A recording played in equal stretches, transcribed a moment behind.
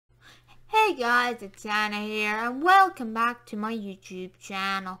Hey guys, it's Anna here and welcome back to my YouTube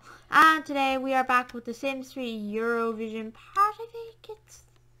channel. And today we are back with the Sims 3 Eurovision part. I think it's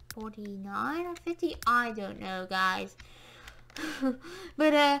 49 or 50, I don't know guys.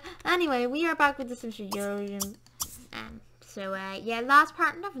 But anyway, we are back with the Sims 3 Eurovision. Yeah, last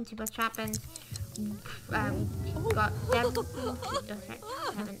part, nothing too much happened. We got Devin,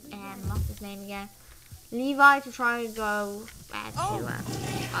 what's his name again? Levi to try and go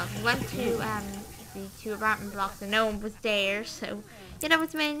we went to the two apartment blocks and no one was there, so yeah, that was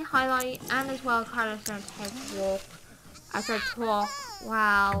the main highlight. And as well, Carlos learned how to walk. I started to talk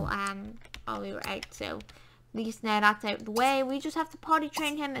while we were out, so at least now that's out of the way. We just have to potty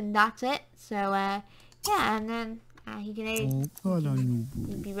train him and that's it. So yeah, and then he can he'll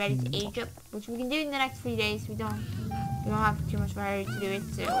be ready to age up, which we can do in the next 3 days. We don't have too much of a hurry to do it,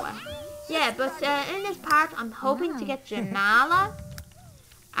 so yeah, but in this part, I'm hoping to get Jamala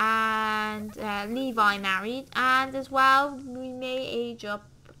and Levi married, and as well, we may age up,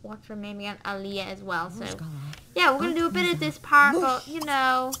 what's her name again, Aaliyah as well. So, yeah, we're going to do a bit of this part, but, you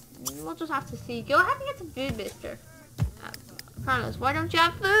know, we'll just have to see. Go ahead and get some food, mister. Carlos, why don't you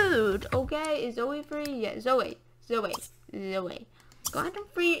have food? Okay, is Zoe free? Yeah, Zoe. Go ahead and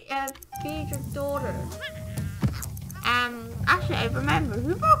feed your daughter. Actually, I remember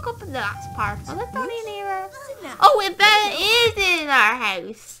who broke up in the last part. Was it Donnie and Ira? Oh, Iveta is in our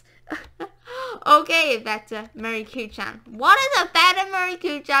house. Okay, Iveta, Mary Kuchan. What is Iveta Mary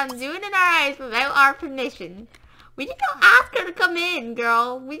Kuchan doing in our house without our permission? We did not ask her to come in,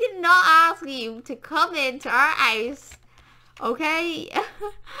 girl. We did not ask you to come into our house. Okay?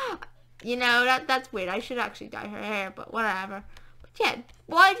 You know, that's weird. I should actually dye her hair, but whatever. But yeah,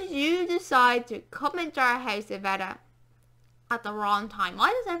 why did you decide to come into our house, Iveta, at the wrong time? Why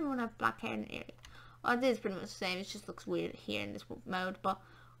does everyone have black hair in the area? Well, it is pretty much the same. It just looks weird here in this mode. But,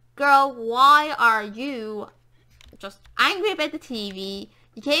 girl, why are you just angry about the TV?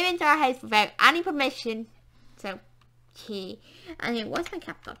 You came into our house without any permission. So, key. Anyway, what's my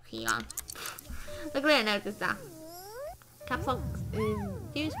caps lock key on? Look, I noticed that. Caps lock is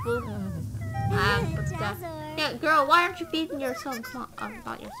useful. Yeah, girl, why aren't you feeding your son? Come on. Oh,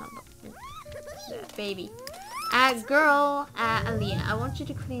 not your son, but baby. Girl, Aaliyah, I want you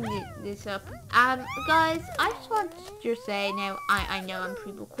to clean this up. Guys, I just want to say now, I know I'm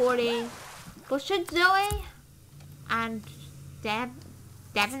pre-recording, but should Zoe and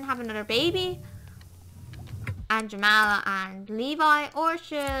Devin have another baby? And Jamala and Levi? Or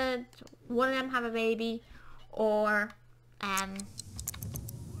should one of them have a baby? Or,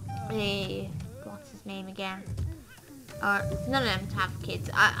 what's his name again? Or none of them to have kids.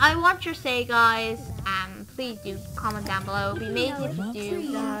 I want your say, guys. Please do comment down below. It'd be amazing if you do.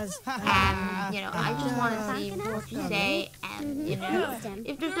 You know, I just want to see what you say. And you know,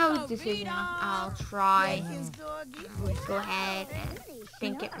 if there's no decision, I'll try. Go ahead and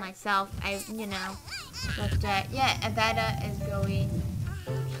think it myself out. You know, but yeah, Iveta is going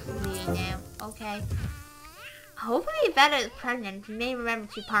to be now. Okay. Hopefully Iveta is pregnant. You may remember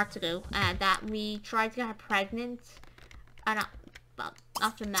 2 parts ago that we tried to get her pregnant.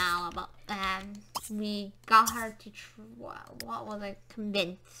 Not Jamala, but we got her to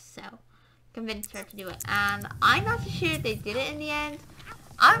convince her to do it, and I'm not so sure they did it in the end.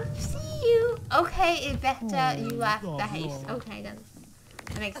 See you. Okay, Iveta, you left the house. Okay, then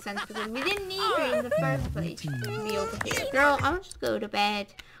that makes sense because we didn't need her in the first place to be over here. Girl, I'll just go to bed.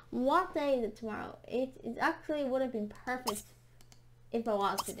 What day is it tomorrow? It actually would have been perfect if it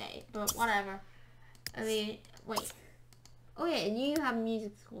was today, but whatever. I mean, wait. Oh yeah, and you have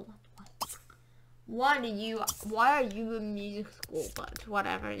music school. Why are you in music school? But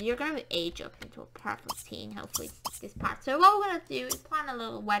whatever. You're gonna age up into a perfect teen, hopefully, this part. So what we're gonna do is plan a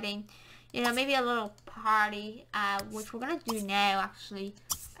little wedding. You know, maybe a little party, which we're gonna do now, actually.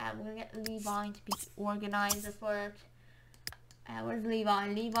 We're gonna get Levi to be organizer for it. Where's Levi?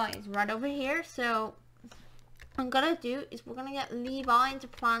 Levi is right over here. So what I'm gonna do is we're gonna get Levi to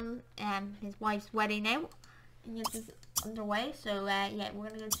plan his wife's wedding now. And get this underway. So yeah, we're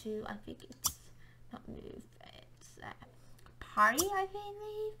gonna go to, I think it's not move, it's party, I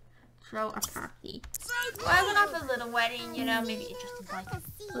believe. Throw a party. We're gonna have a little wedding, you know, maybe just invite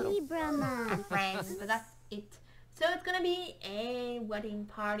little friends, but that's it. So it's gonna be a wedding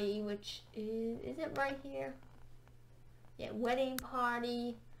party, which is it right here? Yeah, wedding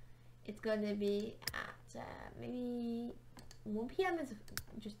party. It's gonna be at maybe 1 p.m. is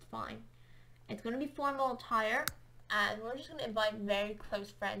just fine. It's going to be formal attire, and we're just going to invite very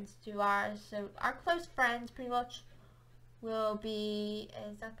close friends to ours. So our close friends pretty much will be,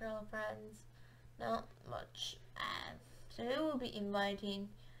 is that girl friends? Not much. So who will be inviting?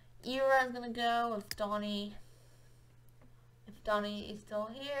 Era's gonna go if Donnie is still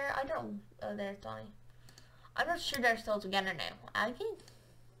here. I don't. Oh, there's Donnie. I'm not sure they're still together now. I think.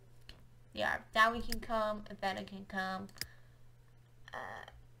 Yeah, Dowie can come. Iveta can come.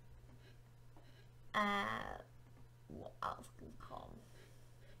 What else can come?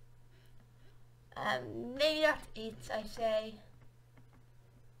 Maybe that's it, I say.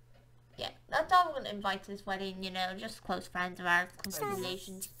 Yeah, that's all we're going to invite to this wedding, you know, just close friends of ours, close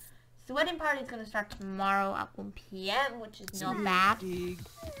relations. So the wedding party is going to start tomorrow at 1 PM, which is not bad.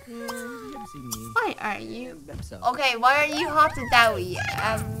 Why are you? Okay, why are you hot to Dowie?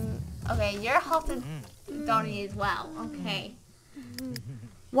 Okay, you're hot to Donnie as well, okay.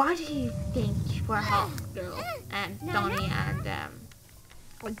 Why do you think we're hot, girl? Donnie and,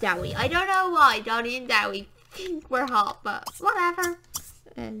 Dowie. I don't know why Donnie and Dowie think we're hot, but whatever.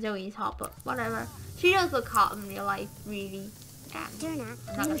 And Zoe's hot, but whatever. She does look hot in real life, really. I'm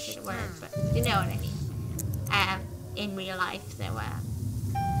not gonna say the words, but you know what I mean. In real life, so,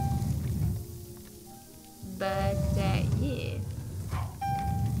 yeah.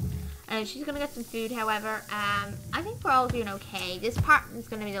 She's gonna get some food, however. I think we're all doing okay. This part is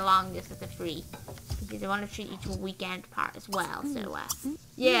gonna be the longest of the three. Because I want to treat each weekend part as well, so,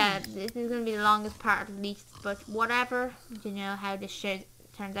 yeah, this is gonna be the longest part at least, but whatever. You know how this show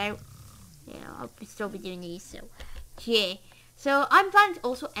turns out. You know, I'll still be doing these, so, yeah. So, I'm planning to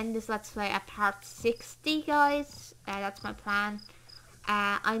also end this Let's Play at part 60, guys. That's my plan.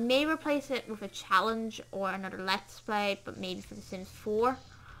 I may replace it with a challenge or another Let's Play, but maybe for The Sims 4.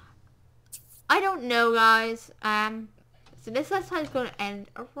 I don't know, guys. So this Let's Play is going to end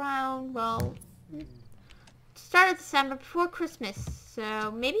around, well, start of December, before Christmas.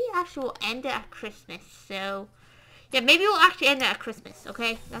 So, maybe actually we'll end it at Christmas. So, yeah, maybe we'll actually end it at Christmas,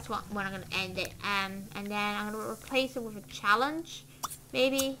 okay? That's when I'm going to end it. And then I'm going to replace it with a challenge,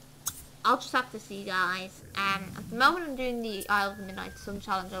 maybe. I'll just have to see, guys. At the moment, I'm doing the Isle of the Midnight Sun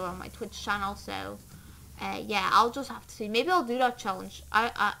challenge over on my Twitch channel, so, yeah, I'll just have to see. Maybe I'll do that challenge.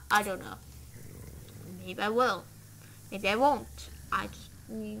 I don't know. Maybe I will. Maybe I won't. I just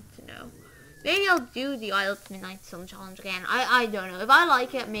need to know. Maybe I'll do the Isle of the Midnight Sun challenge again. I don't know. If I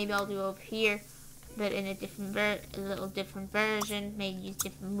like it, maybe I'll do it over here. But in a little different version, maybe use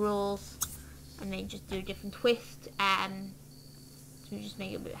different rules, and maybe just do a different twist, to just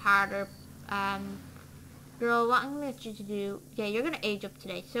make it a bit harder. Girl, what I'm gonna get you to do, yeah, you're gonna age up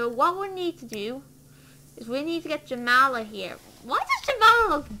today. So what we need to do is we need to get Jamala here. Why does Jamala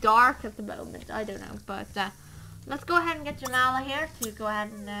look dark at the moment? I don't know, but let's go ahead and get Jamala here to go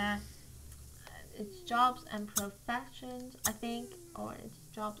ahead and it's jobs and professions, I think, or it's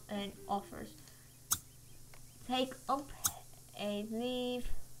jobs and offers. Take up a leave.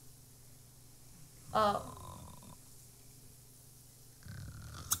 Oh,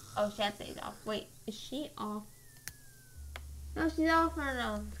 she has days off. Wait, is she off? No, she's off for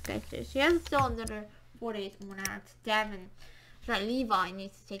no. Okay, so she has still another 4 days and 1 hour to Devon. So Levi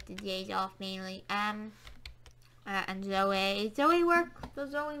needs to take the days off mainly. And Zoe. Zoe work?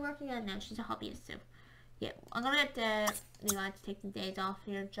 Does Zoe work again? No, she's a hobbyist, so yeah, I'm gonna get Levi to take the days off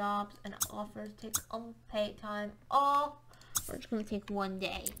here. Jobs and offers, take unpaid time off. We're just gonna take 1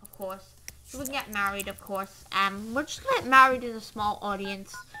 day, of course. So we can get married, of course. We're just gonna get married in a small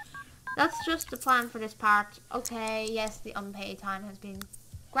audience. That's just the plan for this part. Okay, yes, the unpaid time has been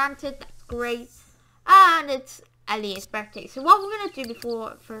granted. That's great. And it's Aaliyah's birthday. So what we're gonna do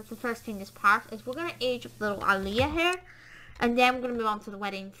for the first thing this part is we're gonna age up little Aaliyah here, and then we're gonna move on to the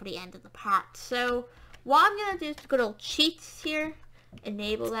wedding for the end of the part. So what I'm going to do is good old cheats here.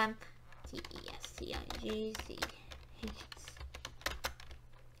 Enable them. T-E-S-T-I-G-C.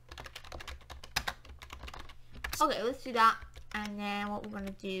 Okay, let's do that. And then what we're going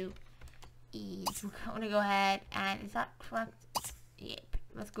to do is we're going to go ahead and, is that correct? Yep.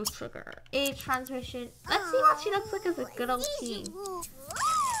 Let's go trigger age transmission. Let's see what she looks like as a good old teen. I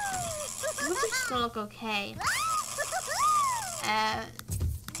think she's going to look okay.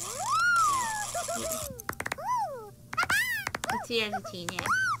 Let's see her as a teen, yeah.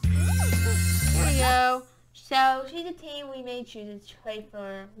 There we go. So, she's a teen. We may choose a trait for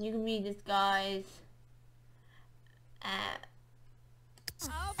her. You can read this, guys.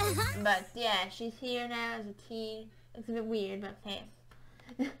 But, yeah, she's here now as a teen. It's a bit weird, but hey.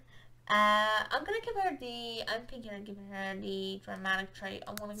 I'm gonna give her the, I'm thinking of giving her the dramatic trait.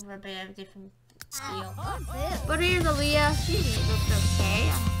 I want to give her a bit of a different feel. But here's Aaliyah. She looks okay,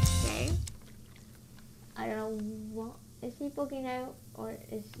 I have to say. I don't know what, is he bugging out, or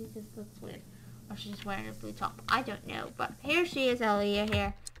is she just looks weird? Or she's just wearing a blue top. I don't know, but here she is, Aaliyah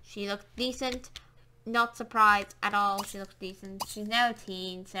here. She looks decent. not surprised at all. She looks decent. She's now a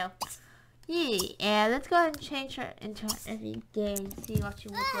teen, so yeah. Let's go ahead and change her into her everyday and see what she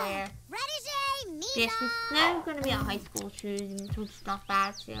would wear. Yes, she's now going to be at high school shoes, which is not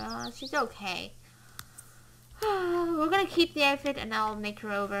bad. So, she's okay. We're going to keep the outfit and I'll make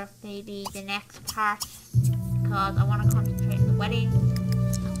her over maybe the next part because I want to concentrate on the wedding.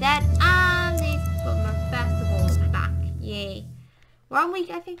 That and the summer festival is back. Yay.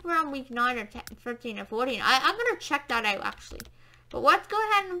 I think we're on week 9 or 10, 13 or 14. I'm going to check that out actually. But let's go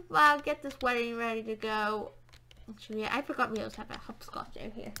ahead and get this wedding ready to go. Actually, I forgot we also have a hopscotch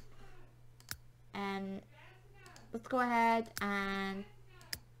out here. Let's go ahead and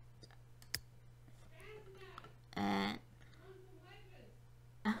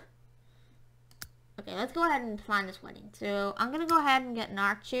okay, let's go ahead and plan this wedding. So I'm gonna go ahead and get an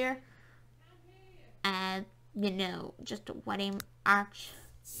arch here, and you know, just a wedding arch.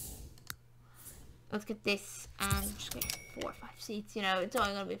 Let's get this and just get 4 or 5 seats. You know, it's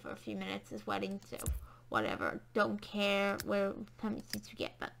only gonna be for a few minutes, this wedding, so whatever. Don't care how many seats we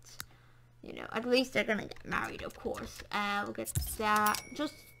get, but you know, at least they're gonna get married, of course. We'll get that.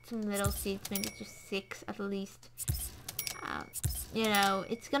 Just some little seats, maybe just 6 at least. You know,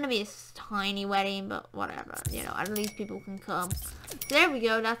 it's gonna be a tiny wedding, but whatever. You know, at least people can come. So there we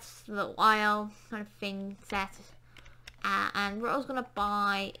go. That's the little aisle kind of thing set. And we're also gonna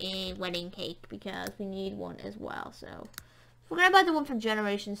buy a wedding cake because we need one as well. So we're gonna buy the one from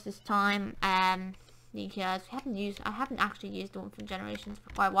Generations this time. Because I haven't actually used the one from Generations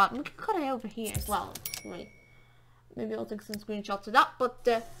for quite a while. And we can cut it over here as well. Right. Maybe I'll take some screenshots of that. But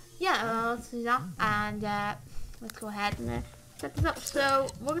yeah, let's do that. And let's go ahead and set this up. So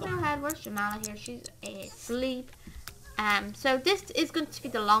we're gonna go ahead. Where's Jamala here? She's asleep. So this is going to be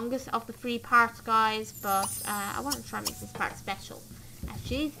the longest of the 3 parts, guys. But I want to try and make this part special. As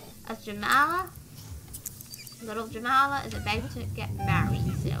Jamala, little Jamala is about to get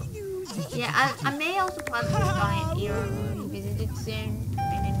married. So yeah, I may also plan to buy an era revisited soon,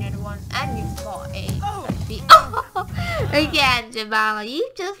 and another one, and you've got a selfie. Oh, again, Jamala, you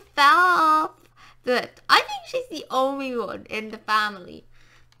just fell off the lift. I think she's the only one in the family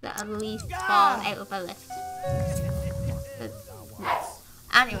that at least falls out of a lift.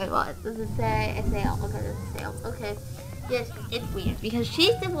 Anyway, what does it say? It say, okay, does it say, okay. Yes, it's weird because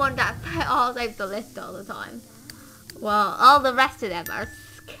she's the one that falls out the lift all the time. Well, all the rest of them are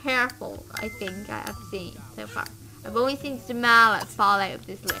careful, I think I have seen so far. I've only seen Jamala fall out of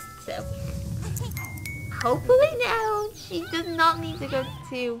this lift, so hopefully now she does not need to go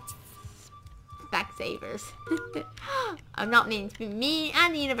to Specsavers. I'm not meaning to be mean,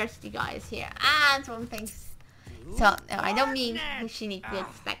 and the university guys here, and one thinks so. No, I don't mean she needs to go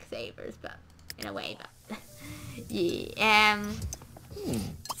to Specsavers, but in a way, but yeah.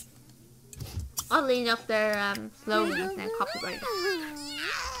 Oddly enough, their slogan is now copyrighted.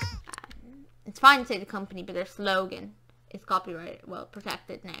 It's fine to say the company, but their slogan is copyrighted, well,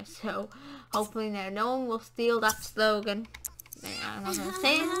 protected now. So hopefully now no one will steal that slogan. I'm not gonna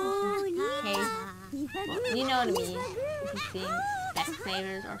say it. Okay, well, you know what I mean. If you've seen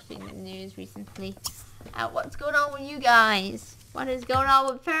Specsavers or seen the news recently, what's going on with you guys? What is going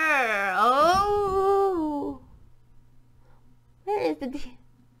on with her? Oh, where is the?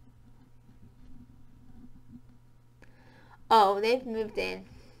 Oh, they've moved in.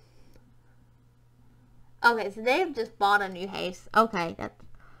 Okay, so they've just bought a new house. Okay, that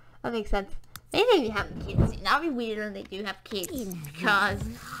makes sense. They maybe have kids. That'd be weird when they do have kids, because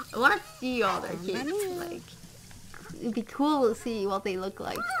I want to see all their kids. Like, it'd be cool to see what they look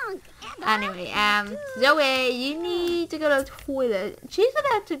like. Anyway, Zoe, you need to go to the toilet. She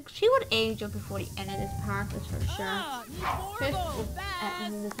would age up before the end of this part, that's for sure.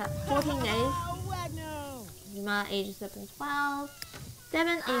 14 days. Jamala ages up in 12.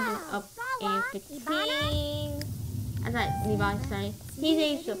 7 ages up in 15. And that Levi, sorry. He's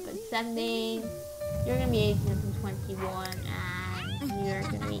aged up in 17. You're gonna be aging up in 21, and you're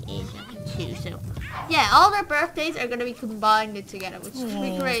gonna be aging up in 2. So yeah, all their birthdays are gonna be combined together, which is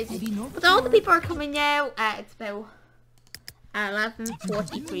pretty crazy. But all the people are coming now. It's about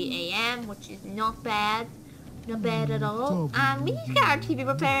 11:43 AM, which is not bad. Not bad at all. And we need to get our TV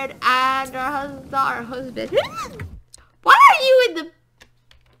prepared, and our husband. Why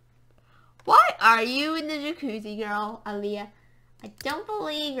are you in the jacuzzi, girl, Aaliyah? I don't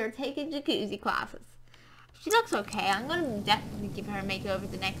believe you're taking jacuzzi classes. She looks okay. I'm going to definitely give her a makeover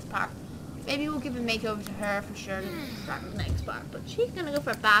the next part. Maybe we'll give a makeover to her for sure to start the next part. But she's going to go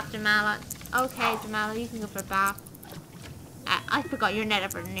for a bath, Jamala. Okay, Jamala, you can go for a bath. I forgot you're not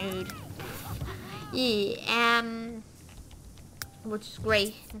ever nude. Yeah, which is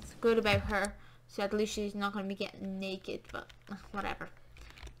great. It's good about her. So at least she's not going to be getting naked, but whatever.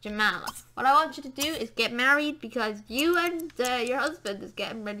 Jamala, what I want you to do is get married because you and your husband is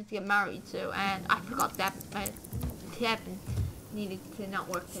getting ready to get married. So, and I forgot that Devin needed to not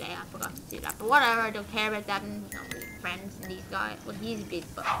work today. I forgot to do that, but whatever. I don't care about Devin. He's not really friends and these guys. Well, he's a bit,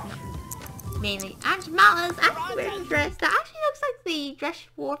 but no, mainly. And Jamala's actually wearing a dress that actually looks like the dress she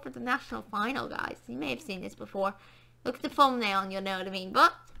wore for the national final, guys. You may have seen this before. Look at the thumbnail and you'll know what I mean.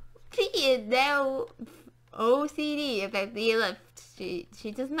 But she is now OCD about the lift.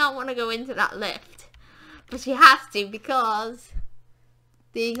 She does not want to go into that lift, but she has to because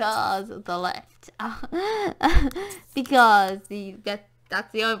of the lift. Because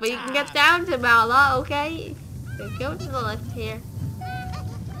that's the only way you can get down to Jamala. Okay, so go to the lift here.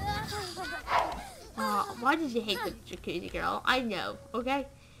 Oh, why did you hate the jacuzzi, girl? I know. Okay,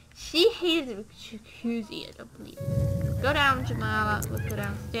 she hated the jacuzzi. I don't believe. Go down, Jamala. Let's go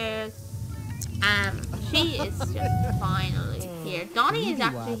downstairs. She is just finally here. Donnie is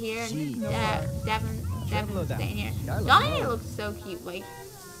actually here, and Devin's staying here. Donnie looks so cute. Like,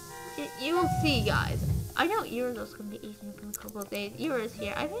 you will see, guys. I know Ira's gonna be aging up in a couple of days. Ira's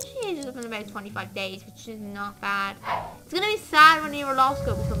here. I think she ages up in about 25 days, which is not bad. It's gonna be sad when Ira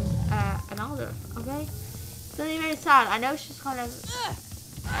Losco becomes an older. Okay, it's gonna be very sad. I know she's kind of.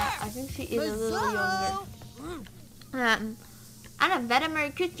 I think she is a little younger. And Veta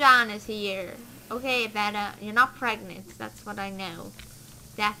Mercujan is here. Okay, Veta, you're not pregnant. That's what I know.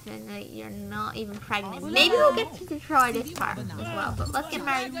 Definitely, you're not even pregnant. Maybe we'll get to try this part as well. But let's get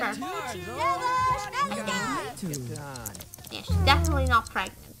married first. I think. Yeah, she's definitely not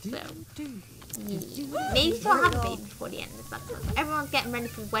pregnant. So maybe she'll have a baby before the end of this episode. But everyone's getting ready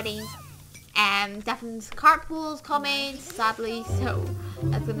for the wedding. Definitely carpool's coming, sadly. So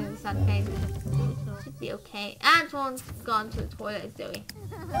that's gonna be a sad thing. Should be okay. And someone's gone to the toilet. Zoe.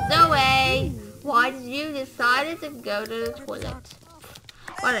 Zoe, why did you decide to go to the toilet?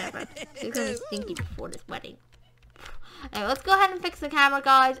 Whatever. She's gonna be stinky before this wedding. Anyway, let's go ahead and fix the camera,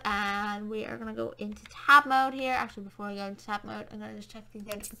 guys, and we are gonna go into tab mode here. Actually, before we go into tab mode, I'm gonna just check the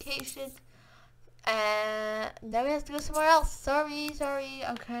notifications. Now we have to go somewhere else. Sorry.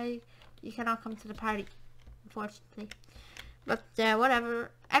 Okay, you cannot come to the party, unfortunately. But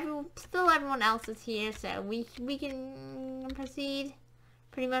whatever. Everyone else is here, so we can proceed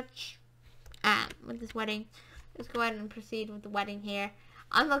pretty much with this wedding. Let's go ahead and proceed with the wedding here.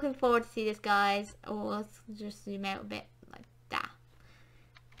 I'm looking forward to see this, guys. Oh, let's just zoom out a bit like that.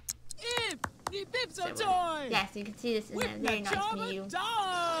 Yes, you can see this in a very nice view.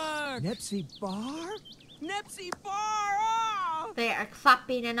 Nepsy bar? Nepsy bar! Oh! They are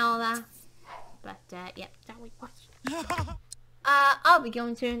clapping and all that. But yeah, Dowie, what? I'll be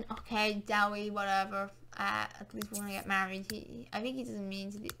going soon. Okay, Dowie, whatever. At least we're gonna get married. I think he doesn't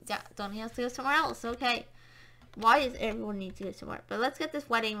mean to be done. He has to go somewhere else. Okay. Why does everyone need to go somewhere? But let's get this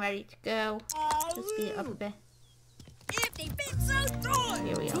wedding ready to go. Just speed it up a bit.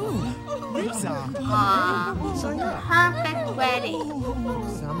 Here we go. Perfect wedding.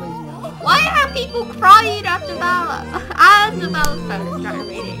 Why are people crying at Jamala? As Jamala's phone started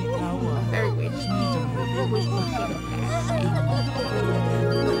reading. Very weird.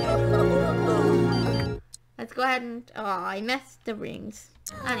 Let's go ahead and... Oh, I messed the rings.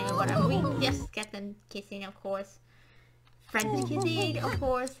 Anyway, whatever. We just get them kissing, of course. French kissing, of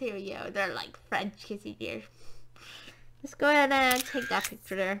course. Here we go. They're like French kissing here. Let's go ahead and take that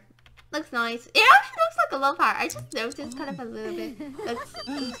picture there. Looks nice. It actually looks like a love heart. I just noticed kind of a little bit. It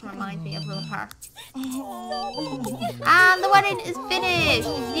just reminds me of a love heart. And the wedding is finished.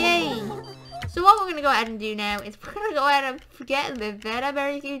 Yay. So what we're going to go ahead and do now is we're going to go ahead and forget the Veta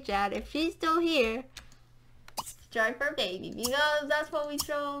Mercujan. If she's still here, try for a baby, because that's what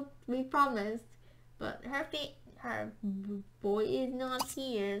we promised. But her boy is not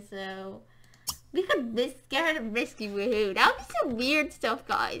here, so we could get her to risky woohoo. That would be some weird stuff,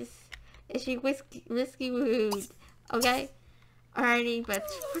 guys. If she risky woohoo, okay? Alrighty, but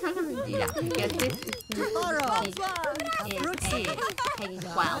we're not gonna do that because this is a Peggy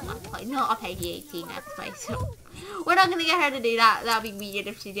 12 let's play, not a Peggy 18 let's play. So we're not gonna get her to do that. That'd be weird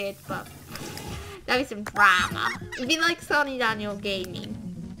if she did, but that'd be some drama. It'd be like Sonny Daniel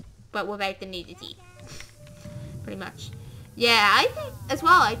Gaming, but without the nudity. Pretty much. Yeah, I think as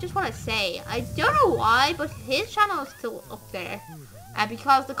well, I just want to say, I don't know why, but his channel is still up there.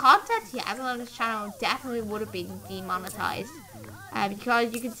 Because the content he has on his channel definitely would have been demonetized.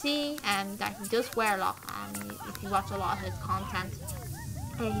 Because you can see that he does swear a lot. If you watch a lot of his content,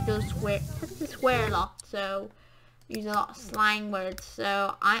 he does swear a lot. So use a lot of slang words.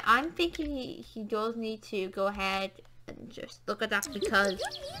 So I'm thinking he does need to go ahead and just look at that because,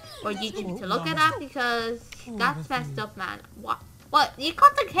 or YouTube to look at that because that's messed up, man. What? You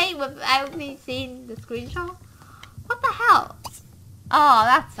got the cake without me seeing the screenshot? What the hell? Oh,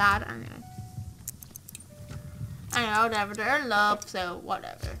 that's sad. Anyway, whatever. They're in love, so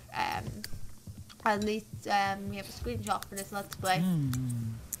whatever. At least we have a screenshot for this let's play.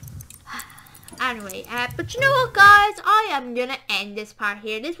 Anyway, but you know what, guys? I am gonna end this part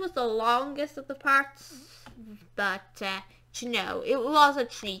here. This was the longest of the parts, but you know, it was a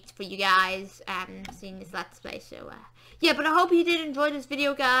treat for you guys seeing this let's play. So yeah, but I hope you did enjoy this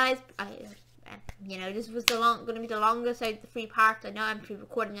video, guys. You know, this was gonna be the longest out of the 3 parts. I know I'm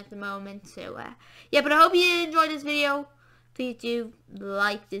pre-recording at the moment, so yeah, but I hope you enjoyed this video. Please do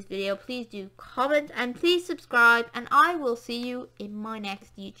like this video, please do comment, and please subscribe, and I will see you in my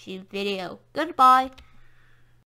next YouTube video. Goodbye.